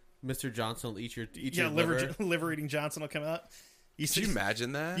wrong, Mr. Johnson will eat your liver. Liver Eating Johnson will come out. Could you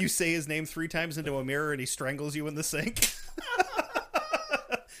imagine that? You say his name 3 times into a mirror and he strangles you in the sink.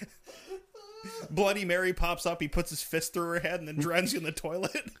 Bloody Mary pops up, he puts his fist through her head and then drowns you in the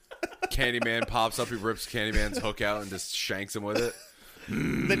toilet. Candyman pops up, he rips Candyman's hook out and just shanks him with it.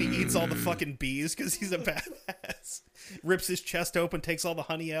 Then he eats all the fucking bees because he's a badass. Rips his chest open, takes all the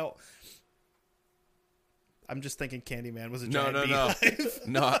honey out. I'm just thinking Candyman was a giant beehive.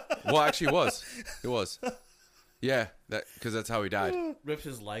 No. Well, actually, it was. Yeah, because that's how he died. Rips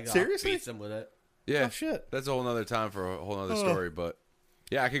his leg off, Seriously? beats him with it. Yeah, Oh, shit. That's a whole nother time for a whole nother story. But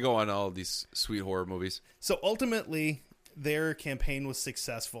yeah, I could go on all of these sweet horror movies. So ultimately, their campaign was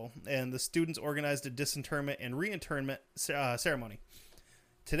successful, and the students organized a disinterment and reinterment ceremony.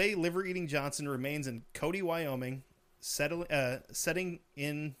 Today, Liver Eating Johnson remains in Cody, Wyoming, settling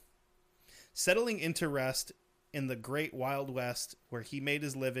into rest in the Great Wild West, where he made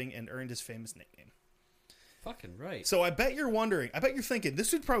his living and earned his famous nickname. Fucking right. So I bet you're thinking,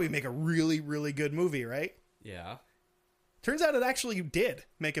 this would probably make a really, really good movie, right? Yeah. Turns out it actually did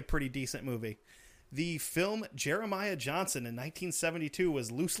make a pretty decent movie. The film Jeremiah Johnson in 1972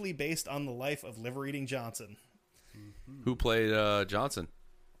 was loosely based on the life of Liver Eating Johnson. Who played Johnson?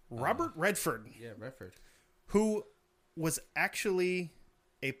 Robert Redford, Yeah, Redford. who was actually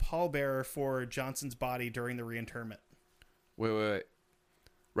a pallbearer for Johnson's body during the reinterment. Wait.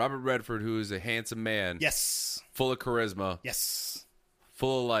 Robert Redford, who is a handsome man. Yes. Full of charisma. Yes.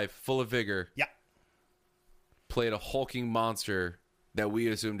 Full of life. Full of vigor. Yeah. Played a hulking monster that we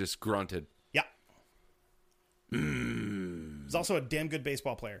assumed just grunted. Yeah. He's also a damn good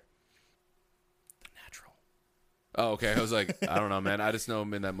baseball player. The Natural. Oh, okay. I was like, I don't know, man. I just know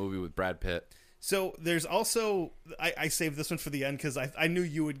him in that movie with Brad Pitt. So there's also, I saved this one for the end because I knew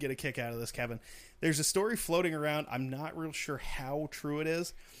you would get a kick out of this, Kevin. There's a story floating around. I'm not real sure how true it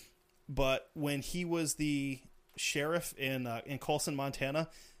is, but when he was the sheriff in Coulson, Montana,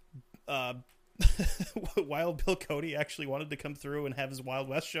 Wild Bill Cody actually wanted to come through and have his Wild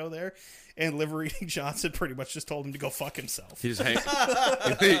West show there, and Liver Eating Johnson pretty much just told him to go fuck himself. He just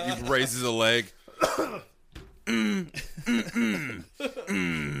he raises a leg.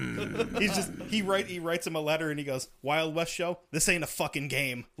 He writes him a letter and he goes, Wild West show, this ain't a fucking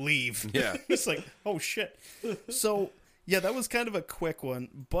game, leave. Yeah. He's like, oh shit. So yeah, that was kind of a quick one,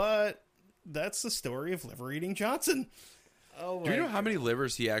 but that's the story of Liver Eating Johnson. Oh, Do you know how many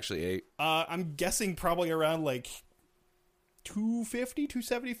livers he actually ate? I'm guessing probably around like 250,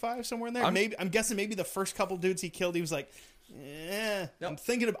 275, somewhere in there. I'm guessing maybe the first couple dudes he killed, he was like, I'm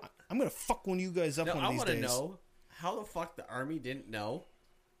thinking about, I'm gonna fuck one of you guys up one of these days. I want to know how the fuck the army didn't know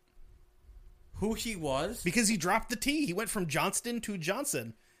who he was. Because he dropped the T. He went from Johnston to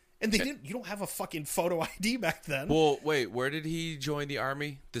Johnson. And they didn't. You don't have a fucking photo ID back then. Well, wait, where did he join the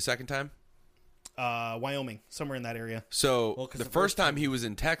army the second time? Wyoming, somewhere in that area. So the first time he was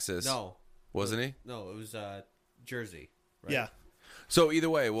in Texas, wasn't he? No, it was Jersey. Right? Yeah. So either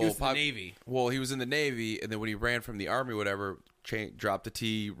way, well, he was in the Navy. Well, he was in the Navy, and then when he ran from the army, whatever, dropped the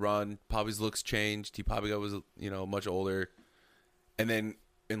T, run. Probably his looks changed. He probably was much older, and then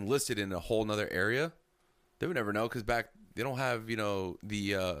enlisted in a whole nother area. They would never know because back they don't have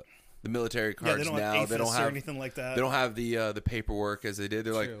the military cards they don't now. have They don't APHIS have or anything like that. They don't have the paperwork as they did.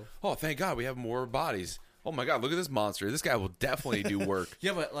 They're like, True. oh, thank God we have more bodies. Oh my God, look at this monster. This guy will definitely do work.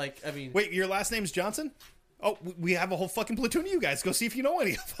 Yeah, but wait, your last name's Johnson? Oh, we have a whole fucking platoon of you guys. Go see if you know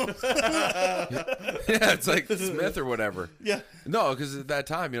any of them. Yeah, it's like Smith or whatever. Yeah. No, because at that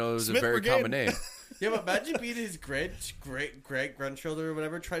time, it was Smith a very Brigade. common name. Yeah, but imagine being his great grandchildren or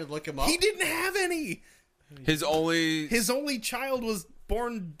whatever, trying to look him up. He didn't have any. His only child was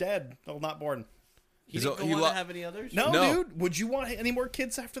born dead. Well, not born. He didn't go on to have any others? No, dude. Would you want any more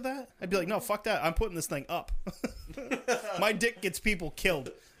kids after that? I'd be like, no, fuck that. I'm putting this thing up. My dick gets people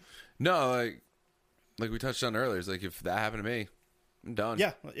killed. No, like we touched on earlier, it's like if that happened to me, I'm done.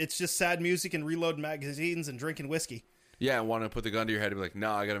 Yeah, it's just sad music and reloading magazines and drinking whiskey. Yeah, and want to put the gun to your head and be like,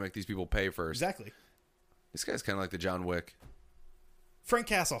 no, I got to make these people pay first. Exactly. This guy's kind of like the John Wick. Frank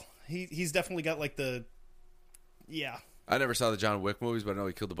Castle. He's definitely got like the... Yeah. I never saw the John Wick movies, but I know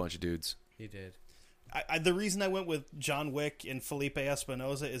he killed a bunch of dudes. He did. The reason I went with John Wick and Felipe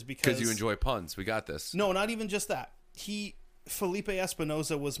Espinosa is because you enjoy puns. We got this. No, not even just that. Felipe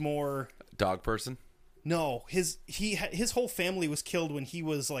Espinosa was more dog person. No, his whole family was killed when he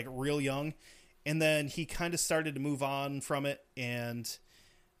was like real young, and then he kind of started to move on from it. And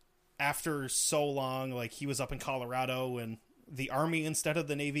after so long, like he was up in Colorado, and the Army instead of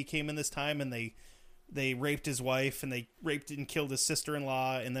the Navy came in this time, and they raped his wife, and they raped and killed his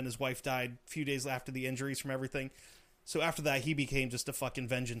sister-in-law, and then his wife died a few days after the injuries from everything. So after that, he became just a fucking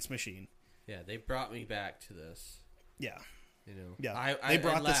vengeance machine. Yeah, they brought me back to this. Yeah. Yeah. They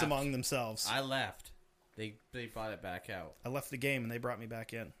brought this among themselves. I left. They brought it back out. I left the game, and they brought me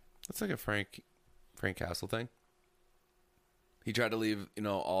back in. That's like a Frank Castle thing. He tried to leave,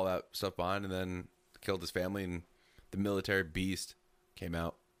 all that stuff behind, and then killed his family, and the military beast came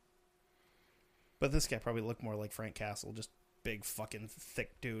out. But this guy probably looked more like Frank Castle, just big fucking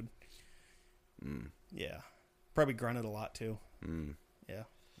thick dude. Yeah. Probably grunted a lot too. Yeah.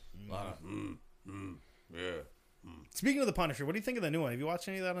 A lot of yeah. Speaking of The Punisher, what do you think of the new one? Have you watched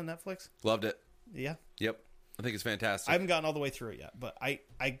any of that on Netflix? Loved it. Yeah. Yep. I think it's fantastic. I haven't gotten all the way through it yet, but I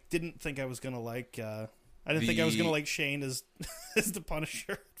didn't think I was gonna like I didn't think I was gonna like Shane as the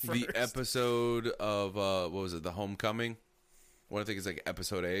Punisher at first. The episode of what was it, The Homecoming? What I think is like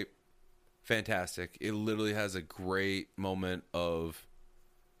episode 8. Fantastic. It literally has a great moment of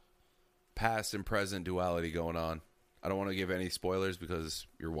past and present duality going on. I don't want to give any spoilers because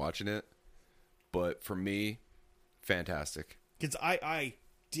you're watching it, but for me, fantastic. Because I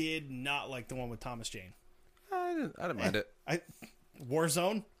did not like the one with Thomas Jane. I didn't mind it.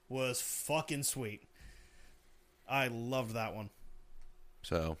 Warzone was fucking sweet. I loved that one.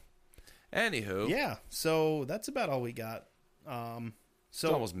 So, anywho. Yeah, so that's about all we got. It's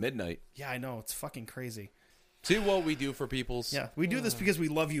almost midnight. Yeah, I know. It's fucking crazy. See what we do for peoples? Yeah, we do this because we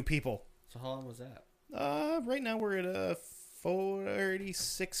love you people. So how long was that? Right now we're at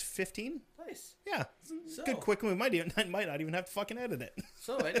 46:15. Nice. Yeah, good quick move. Might not even have to fucking edit it.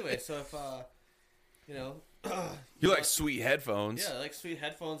 So anyway, if you like sweet headphones. Yeah, like sweet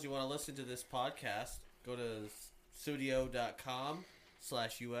headphones. You want to listen to this podcast, go to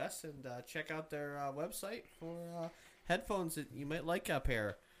studio.com/us and check out their website for headphones that you might like a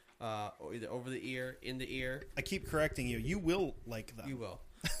pair. either over the ear, in the ear. I keep correcting you. You will like them. You will.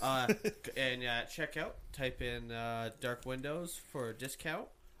 And check out. Type in Dark Windows for a discount,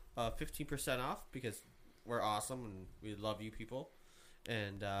 15% off, because we're awesome and we love you people,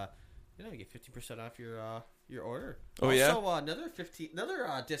 and you get 15% off your order. Oh, also, yeah? another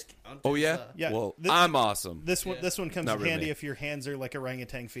discount. Oh yeah, Yeah. Well, This- I'm awesome. This one comes Not in really handy me. if your hands are like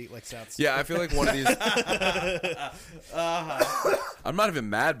orangutan feet, like Seth's. Yeah, I feel like one of these. I'm not even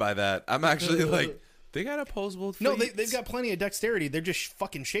mad by that. I'm actually like, they got opposable feet. No, they've got plenty of dexterity. They're just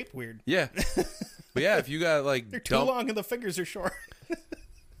fucking shaped weird. Yeah, but yeah, if you got like They're too long and the fingers are short.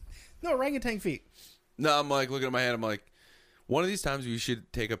 No, orangutan feet. No, I'm like looking at my hand. I'm like, one of these times you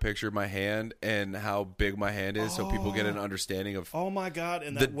should take a picture of my hand and how big my hand is, so people get an understanding of Oh my god!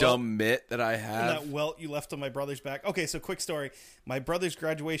 And the that dumb mitt that I and have. that welt you left on my brother's back. Okay, so quick story. My brother's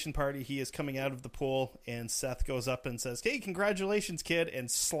graduation party, he is coming out of the pool, and Seth goes up and says, "Hey, congratulations, kid," and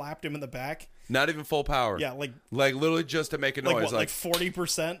slapped him in the back. Not even full power. Yeah, like literally just to make a noise. like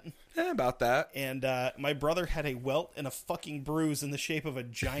 40%. About that. And my brother had a welt and a fucking bruise in the shape of a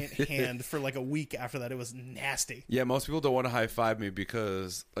giant hand for like a week after that. It was nasty. Yeah, most people don't want to high five me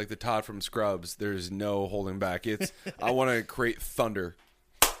because, like the Todd from Scrubs, there's no holding back. It's I want to create thunder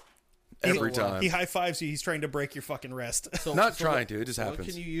every time. He high fives you. He's trying to break your fucking wrist. So, Not trying to. It just What happens.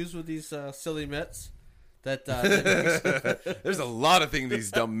 can you use with these silly mitts? That There's a lot of things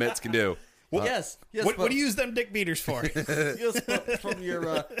these dumb mitts can do. yes. What do you use them dick beaters for? Yes, from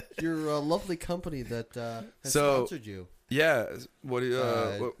your lovely company that has So- sponsored you. Yeah, what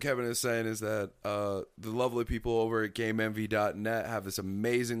Kevin is saying is that the lovely people over at GameEnvy.net have this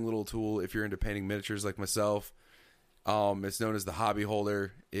amazing little tool if you're into painting miniatures like myself. It's known as the Hobby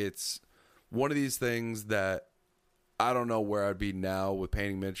Holder. It's one of these things that I don't know where I'd be now with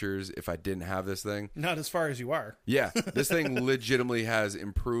painting miniatures if I didn't have this thing. Not as far as you are. Yeah, this thing legitimately has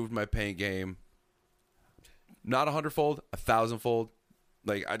improved my paint game. Not 100-fold, 1,000-fold.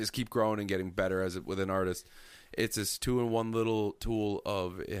 Like, I just keep growing and getting better with an artist. It's this 2-in-1 little tool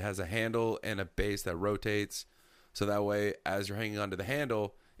of it has a handle and a base that rotates. So that way, as you're hanging onto the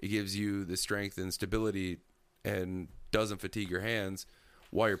handle, it gives you the strength and stability and doesn't fatigue your hands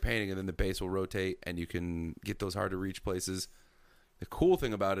while you're painting, and then the base will rotate and you can get those hard to reach places. The cool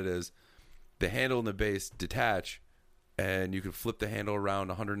thing about it is the handle and the base detach, and you can flip the handle around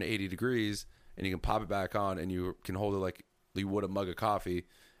 180 degrees and you can pop it back on, and you can hold it like you would a mug of coffee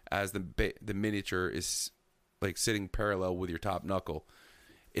as the miniature is like sitting parallel with your top knuckle.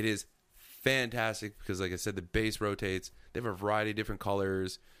 It is fantastic because, like I said, the base rotates. They have a variety of different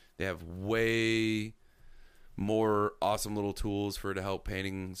colors. They have way more awesome little tools for to help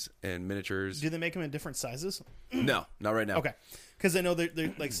paintings and miniatures. Do they make them in different sizes? No, not right now. Okay. Because I know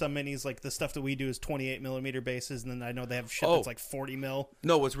they're like some minis, like the stuff that we do is 28 millimeter bases, and then I know they have shit Oh. that's like 40 mil.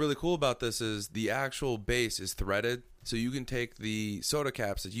 No, what's really cool about this is the actual base is threaded, so you can take the soda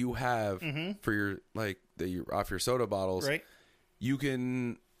caps that you have for your off your soda bottles. Right. You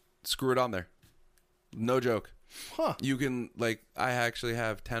can screw it on there. No joke. Huh. You can I actually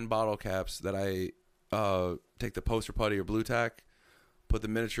have 10 bottle caps that I take the poster putty or blue tack, put the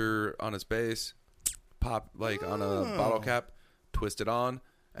miniature on its base, pop on a bottle cap, twist it on,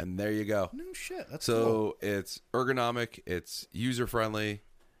 and there you go. No shit. That's So cool. it's ergonomic, it's user friendly,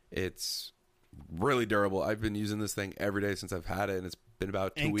 it's really durable. I've been using this thing every day since I've had it, and it's been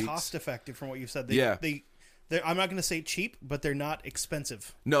about 2 And weeks. cost effective from what you said. Yeah. They're, I'm not going to say cheap, but they're not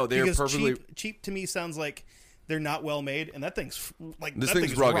expensive. No, they're Because perfectly. cheap to me sounds like they're not well made, and that thing's This that thing's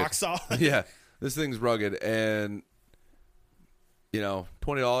thing's rugged. rock solid. Yeah, this thing's rugged, and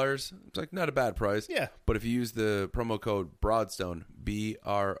 $20. It's like not a bad price. Yeah. But if you use the promo code Broadstone,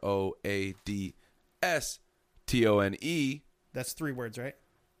 BROADSTONE, That's 3 words, right?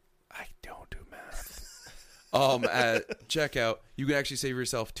 I don't do math. At checkout, you can actually save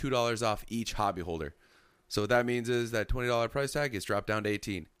yourself $2 off each hobby holder. So what that means is that $20 price tag gets dropped down to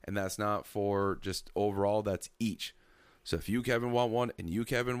 $18, and that's not for just overall. That's each. So if you, Kevin, want one, and you,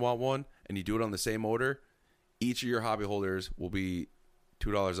 Kevin, want one, and you do it on the same order, each of your hobby holders will be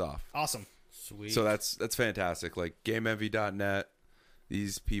 $2 off. Awesome. Sweet. So that's fantastic. Like GameEnvy.net,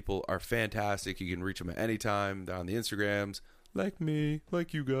 these people are fantastic. You can reach them at any time. They're on the Instagrams, like me,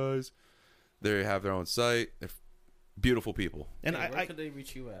 like you guys. They have their own site. They're beautiful people. And Hey, where I could they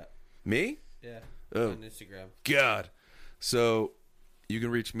reach you at? Me? Yeah. Oh. On Instagram. God. So you can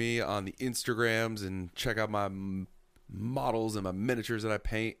reach me on the Instagrams and check out my models and my miniatures that I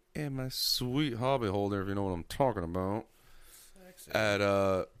paint and my sweet hobby holder, if you know what I'm talking about. At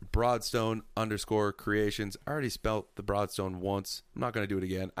Broadstone_creations. I already spelt the Broadstone once. I'm not going to do it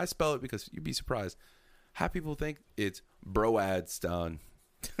again. I spell it because you'd be surprised. Half people think it's Broadstone.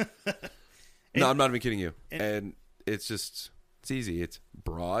 No, I'm not even kidding you. And it's easy. It's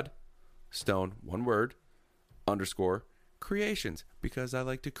Broad Stone, one word, _ creations, because I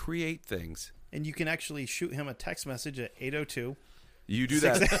like to create things. And you can actually shoot him a text message at 802. You do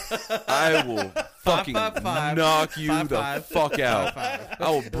that, I will fucking 555, knock you the 55, fuck out. 55. I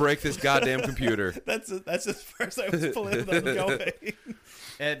will break this goddamn computer. That's as far as I was pulling them going.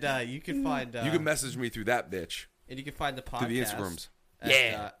 And you can find You can message me through that bitch. and you can find the podcast Through the Instagrams.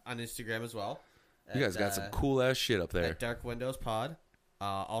 on Instagram as well. You guys got some cool ass shit up there. At Dark Windows Pod.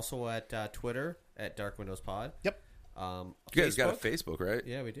 Also at Twitter at Dark Windows Pod. Yep. You guys got a Facebook, right?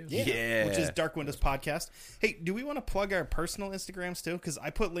 Yeah, we do. Yeah. Which is Dark Windows Podcast. Hey, do we want to plug our personal Instagrams too? Because I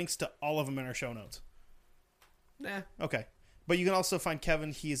put links to all of them in our show notes. Nah. Okay. But you can also find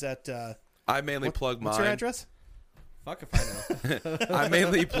Kevin. He's at... I mainly plug mine. What's your address? Fuck if I know. I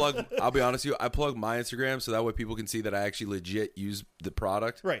mainly plug, I'll be honest with you, I plug my Instagram so that way people can see that I actually legit use the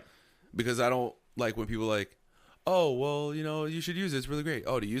product. Right. Because I don't like when people are like, oh, well, you should use it. It's really great.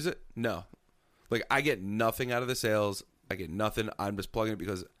 Oh, to use it? No. Like, I get nothing out of the sales. I get nothing. I'm just plugging it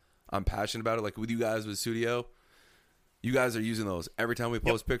because I'm passionate about it. Like with you guys with Studio, you guys are using those. Every time we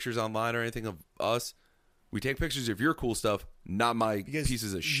post pictures online or anything of us, we take pictures of your cool stuff, not my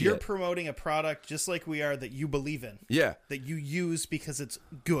pieces of shit. You're promoting a product just like we are that you believe in. Yeah. That you use because it's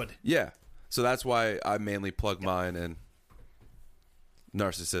good. Yeah. So that's why I mainly plug mine and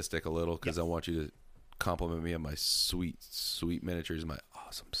narcissistic a little because I want you to compliment me on my sweet, sweet miniatures and my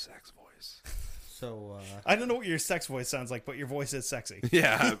awesome sex voice. So, I don't know what your sex voice sounds like, but your voice is sexy.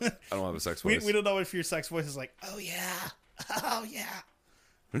 Yeah. I don't have a sex voice. We don't know if your sex voice is like, oh yeah, oh yeah.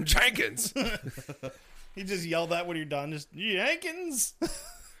 Jenkins. You just yell that when you're done. Just, Jenkins.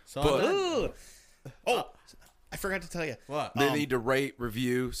 so But- on that- Oh, I forgot to tell you. what? They need to rate,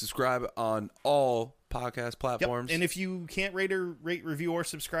 review, subscribe on all podcast Yep. platforms. And if you can't rate, review, or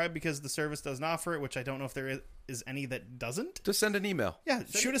subscribe because the service doesn't offer it, which I don't know if there is any that doesn't. just send an email. Yeah,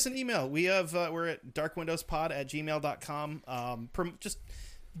 shoot us an email. We have we're at darkwindowspod@gmail.com. Just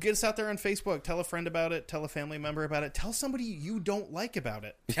get us out there on Facebook. Tell a friend about it. Tell a family member about it. Tell somebody you don't like about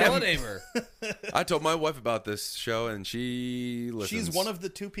it. Tell a neighbor. I told my wife about this show, and she listens. She's one of the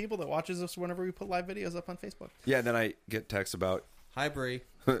 2 people that watches us whenever we put live videos up on Facebook. Yeah, and then I get texts about... Hi, Bree.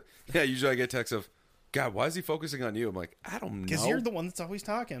 yeah, usually I get texts of, God, why is he focusing on you? I'm like, I don't know. Because you're the one that's always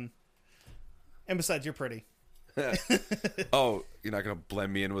talking. And besides, you're pretty. Oh, you're not going to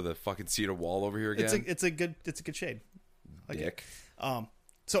blend me in with a fucking cedar wall over here again? It's a good shade. I like it. Dick.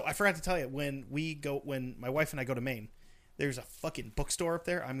 So I forgot to tell you, when my wife and I go to Maine, there's a fucking bookstore up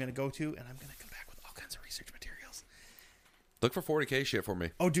there I'm going to go to, and I'm going to come back with all kinds of research materials. Look for 40K shit for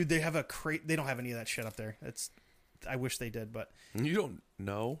me. Oh, dude, they have a crate. They don't have any of that shit up there. I wish they did, but You don't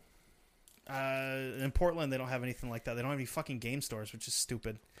know? in Portland they don't have anything like that. They don't have any fucking game stores, which is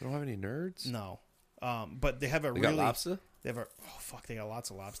stupid. They don't have any nerds? No, but they have a They really. got lobster? They got lots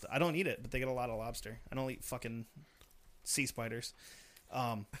of lobster. I don't eat it, but they get a lot of lobster. I don't eat fucking sea spiders.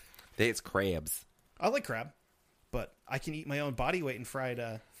 It's crabs. I like crab, but I can eat my own body weight in fried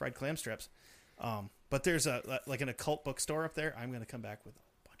clam strips. But there's like an occult bookstore up there. I'm gonna come back with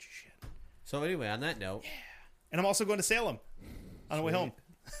a bunch of shit. So anyway, on that note, And I'm also going to Salem on the way home.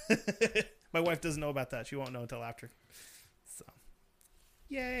 My wife doesn't know about that. She won't know until after. So,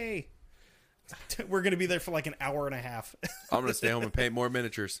 yay! We're gonna be there for like an hour and a half. I'm going to stay home and paint more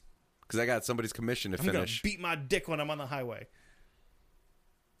miniatures because I got somebody's commission to I'm gonna finish. beat my dick when I'm on the highway.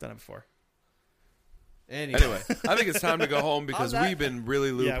 Done it before. anyway, I think it's time to go home because On that- we've been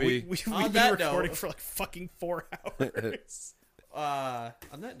really loopy. Yeah, we've On been that recording note- for like fucking 4 hours.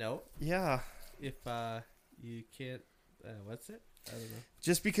 on that note, Yeah. if you can't, what's it? I don't know.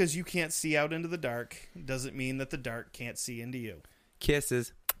 Just because you can't see out into the dark doesn't mean that the dark can't see into you.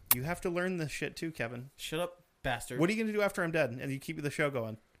 Kisses. You have to learn this shit too, Kevin. Shut up, bastard. What are you going to do after I'm dead and you keep the show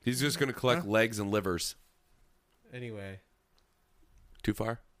going? He's just going to collect legs and livers. Anyway, Too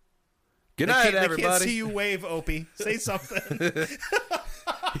far? Good They night, can't, everybody. They can't see you wave, Opie. Say something.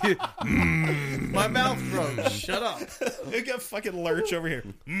 my mouth broke. Shut up. We got fucking Lurch over here.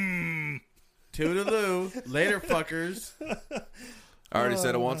 Toodaloo. Later, fuckers. I already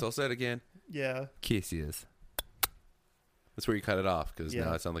said it once. I'll say it again. Yeah. Kisses. That's where you cut it off because Yeah.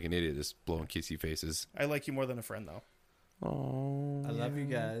 now I sound like an idiot just blowing kissy faces. I like you more than a friend, though. Oh. I love you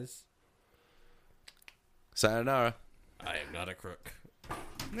guys. Sayonara. I am not a crook.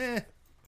 Meh.